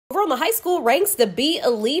Over on the high school ranks, the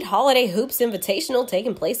BeELITE Holiday Hoops Invitational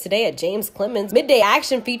taking place today at James Clemens. Midday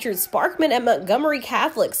action featured Sparkman at Montgomery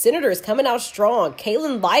Catholic. Senators coming out strong.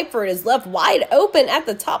 Kalen Lightford is left wide open at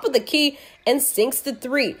the top of the key and sinks the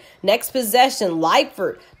three. Next possession,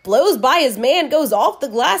 Lightford blows by his man, goes off the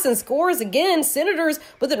glass and scores again. Senators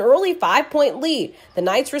with an early 5-point lead. The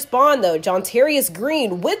Knights respond though. Jontarius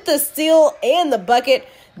Green with the steal and the bucket.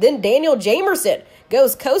 Then Daniel Jamerson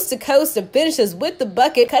goes coast to coast and finishes with the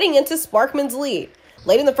bucket, cutting into Sparkman's lead.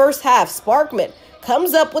 Late in the first half, Sparkman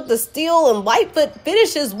comes up with the steal and Lightfoot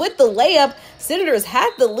finishes with the layup. Senators had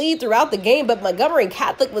the lead throughout the game, but Montgomery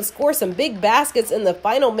Catholic would score some big baskets in the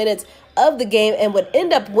final minutes of the game and would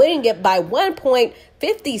end up winning it by 1 point,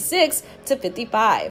 56-55.